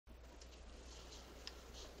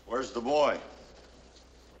Where's the boy?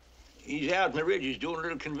 He's out in the ridges doing a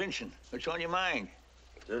little convincing. What's on your mind?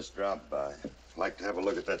 Just dropped by. I'd like to have a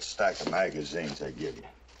look at that stack of magazines I give you.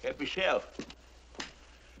 Help yourself.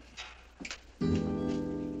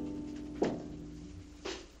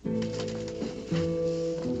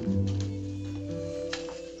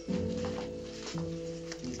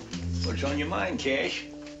 What's on your mind, Cash?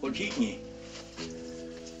 What's eating you?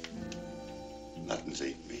 Nothing's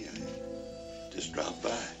eating me. I just dropped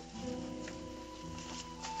by.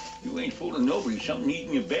 You ain't fooling nobody. Something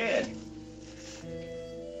eating you bad.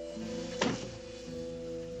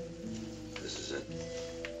 This is it.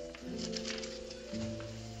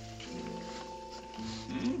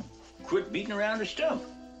 Quit beating around the stump.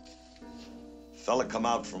 Fella come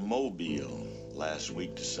out from Mobile last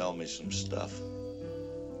week to sell me some stuff.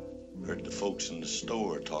 Heard the folks in the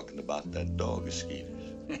store talking about that dog of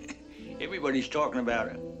Skeeter's. Everybody's talking about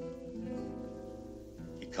it.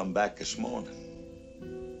 He come back this morning.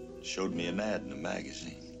 Showed me an ad in the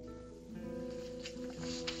magazine.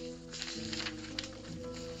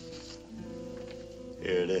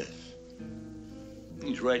 Here it is.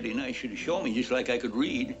 It's rightly nice you to show me, just like I could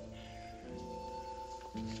read.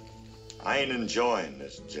 I ain't enjoying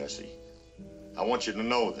this, Jesse. I want you to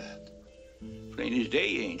know that. Plain as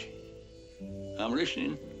day ain't. I'm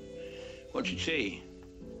listening. What's it say?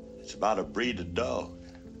 It's about a breed of dog.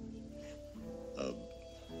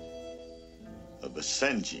 A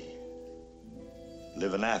Basenji.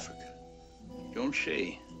 Live in Africa. Don't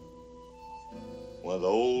say. One of the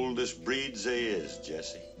oldest breeds there is,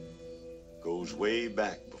 Jesse. Goes way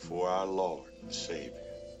back before our Lord and Savior,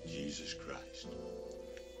 Jesus Christ.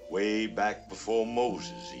 Way back before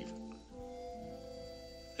Moses, even.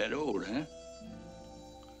 That old, huh?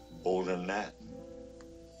 Older than that.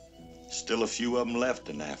 Still a few of them left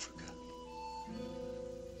in Africa.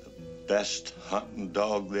 The best hunting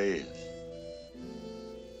dog there is.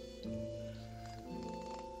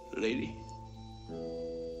 Lady?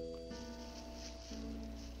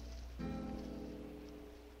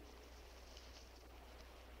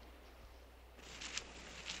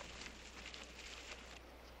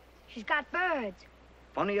 She's got birds.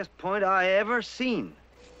 Funniest point I ever seen.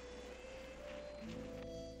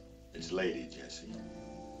 It's Lady, Jesse.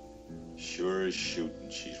 Sure as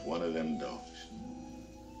shooting, she's one of them dogs.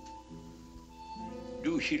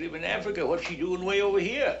 Do she live in Africa? What's she doing way over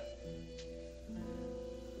here?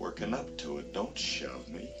 Working up to it. Don't shove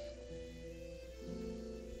me.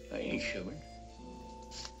 I ain't shoving.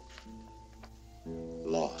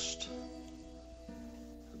 Lost.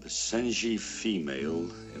 A Basenji female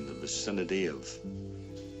in the vicinity of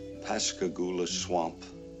Pascagoula Swamp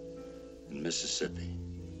in Mississippi.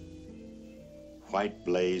 White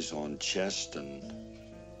blaze on chest and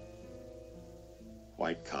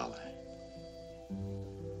white collar.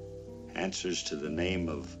 Answers to the name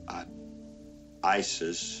of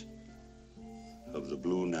Isis of the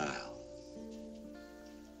Blue Nile.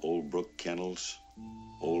 Old Brook Kennels,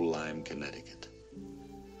 Old Lyme, Connecticut.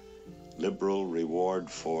 Liberal reward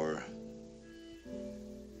for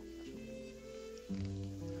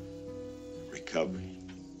recovery.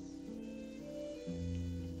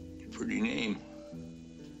 Pretty name.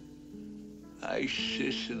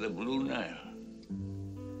 Isis of the Blue Nile.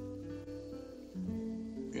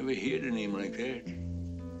 Never heard a name like that.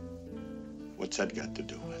 What's that got to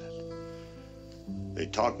do with it? They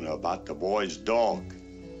talking about the boy's dog.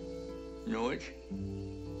 Know it?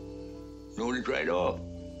 Knowed it right off.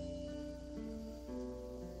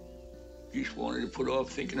 Just wanted to put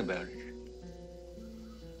off thinking about it.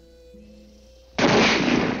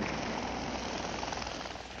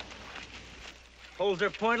 Holds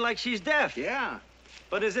her point like she's deaf. Yeah.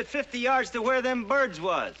 But is it 50 yards to where them birds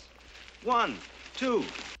was? 1, 2.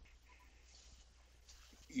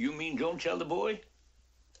 You mean don't tell the boy?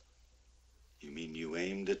 You mean you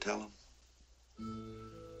aim to tell him?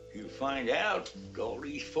 You find out, all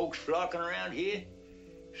these folks flocking around here,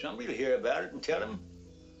 somebody will hear about it and tell him.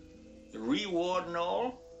 The reward and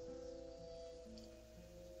all.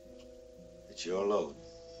 It's your load.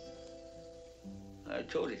 I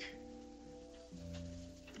told it.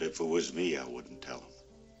 But if it was me, I wouldn't tell him.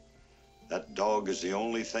 That dog is the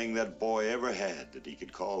only thing that boy ever had that he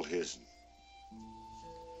could call his.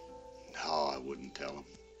 No, I wouldn't tell him.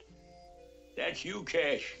 That's you,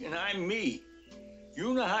 Cash, and I'm me.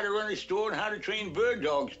 You know how to run a store and how to train bird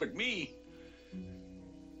dogs, but me,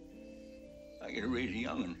 I gotta raise a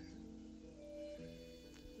young'un.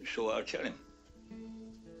 So I'll tell him.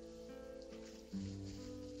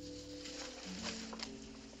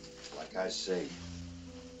 Like I say,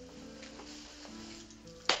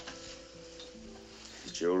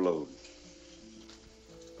 it's your load.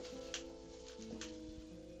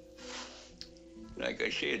 Like I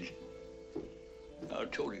said, I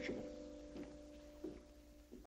told you,